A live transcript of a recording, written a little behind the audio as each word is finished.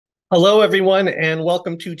Hello, everyone, and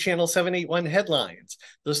welcome to Channel 781 Headlines.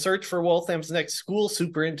 The search for Waltham's next school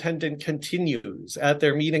superintendent continues. At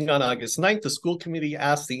their meeting on August 9th, the school committee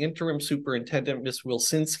asked the interim superintendent, Ms.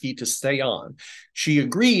 Wilcinski, to stay on. She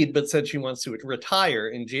agreed, but said she wants to retire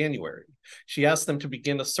in January. She asked them to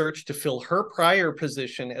begin a search to fill her prior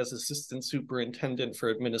position as assistant superintendent for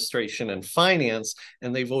administration and finance,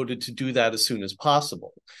 and they voted to do that as soon as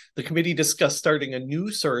possible. The committee discussed starting a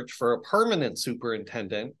new search for a permanent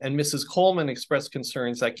superintendent, and Mrs. Coleman expressed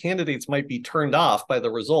concerns that candidates might be turned off by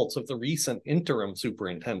the results of the recent interim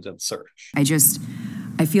superintendent search.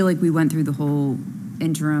 I feel like we went through the whole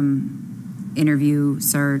interim interview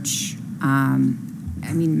search.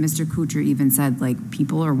 I mean, Mr. Kuchar even said, like,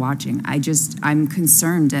 people are watching. I'm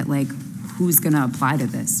concerned at, like, who's going to apply to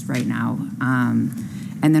this right now.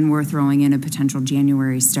 And then we're throwing in a potential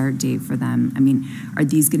January start date for them. I mean, are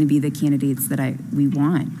these going to be the candidates that we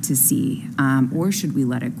want to see? Or should we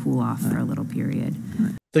let it cool off for a little period?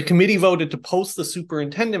 The committee voted to post the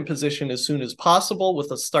superintendent position as soon as possible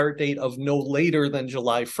with a start date of no later than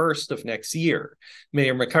July 1st of next year.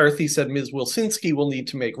 Mayor McCarthy said Ms. Wilcinski will need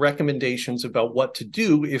to make recommendations about what to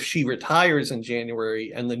do if she retires in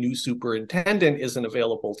January and the new superintendent isn't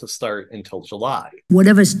available to start until July.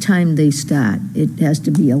 Whatever time they start, it has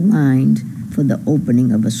to be aligned for the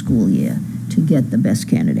opening of a school year to get the best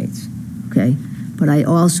candidates, okay? But I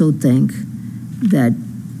also think that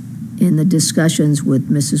in the discussions with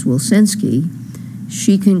Mrs. Wilcinski,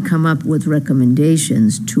 she can come up with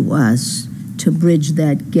recommendations to us to bridge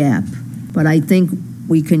that gap. But I think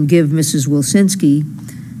we can give Mrs. Wilcinski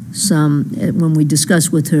some, when we discuss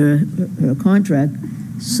with her contract,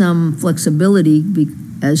 some flexibility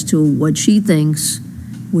as to what she thinks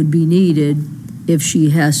would be needed if she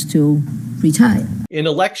has to retire. In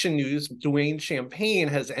election news, Dwayne Champagne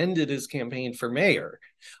has ended his campaign for mayor.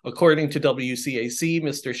 According to WCAC,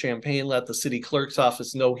 Mr. Champagne let the city clerk's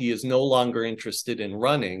office know he is no longer interested in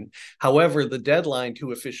running. However, the deadline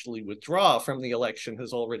to officially withdraw from the election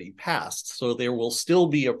has already passed, so there will still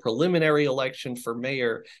be a preliminary election for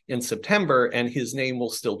mayor in September, and his name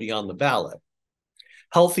will still be on the ballot.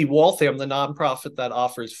 Healthy Waltham, the nonprofit that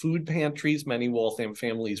offers food pantries many Waltham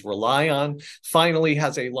families rely on, finally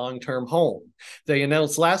has a long-term home. They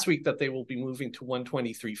announced last week that they will be moving to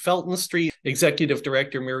 123 Felton Street. Executive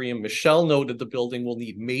Director Miriam Michelle noted the building will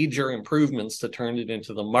need major improvements to turn it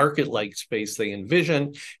into the market-like space they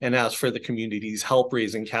envision, and asked for the community's help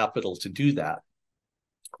raising capital to do that.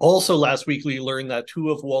 Also, last week, we learned that two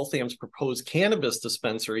of Waltham's proposed cannabis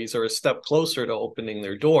dispensaries are a step closer to opening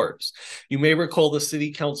their doors. You may recall the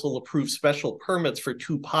city council approved special permits for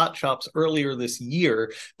two pot shops earlier this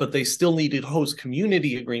year, but they still needed host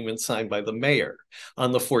community agreements signed by the mayor.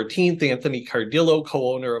 On the 14th, Anthony Cardillo,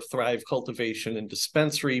 co-owner of Thrive Cultivation and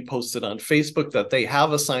Dispensary, posted on Facebook that they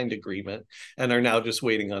have a signed agreement and are now just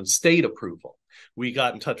waiting on state approval. We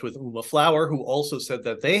got in touch with Uma Flower, who also said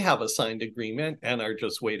that they have a signed agreement and are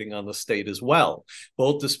just waiting on the state as well.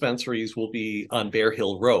 Both dispensaries will be on Bear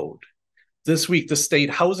Hill Road. This week, the state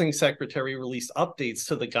housing secretary released updates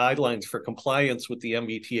to the guidelines for compliance with the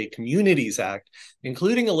MBTA Communities Act,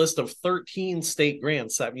 including a list of 13 state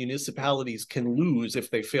grants that municipalities can lose if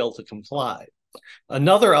they fail to comply.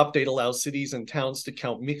 Another update allows cities and towns to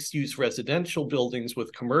count mixed-use residential buildings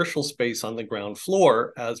with commercial space on the ground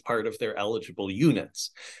floor as part of their eligible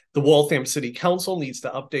units. The Waltham City Council needs to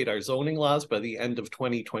update our zoning laws by the end of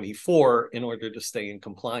 2024 in order to stay in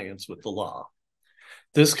compliance with the law.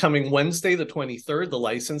 This coming Wednesday, the 23rd, the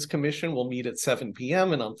License Commission will meet at 7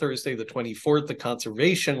 p.m. and on Thursday, the 24th, the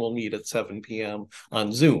Conservation will meet at 7 p.m.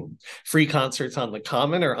 on Zoom. Free concerts on the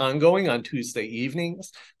Common are ongoing on Tuesday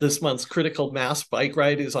evenings. This month's Critical Mass Bike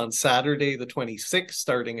Ride is on Saturday, the 26th,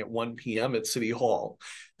 starting at 1 p.m. at City Hall.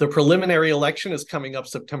 The preliminary election is coming up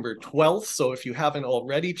September 12th, so if you haven't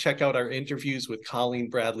already, check out our interviews with Colleen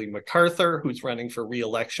Bradley MacArthur, who's running for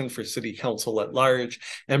re-election for City Council at Large,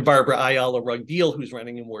 and Barbara Ayala Rugdeal, who's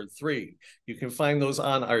running in Ward 3. You can find those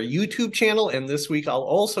on our YouTube channel, and this week I'll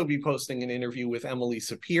also be posting an interview with Emily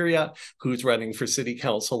Sapiria, who's running for City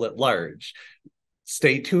Council at Large.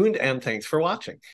 Stay tuned, and thanks for watching.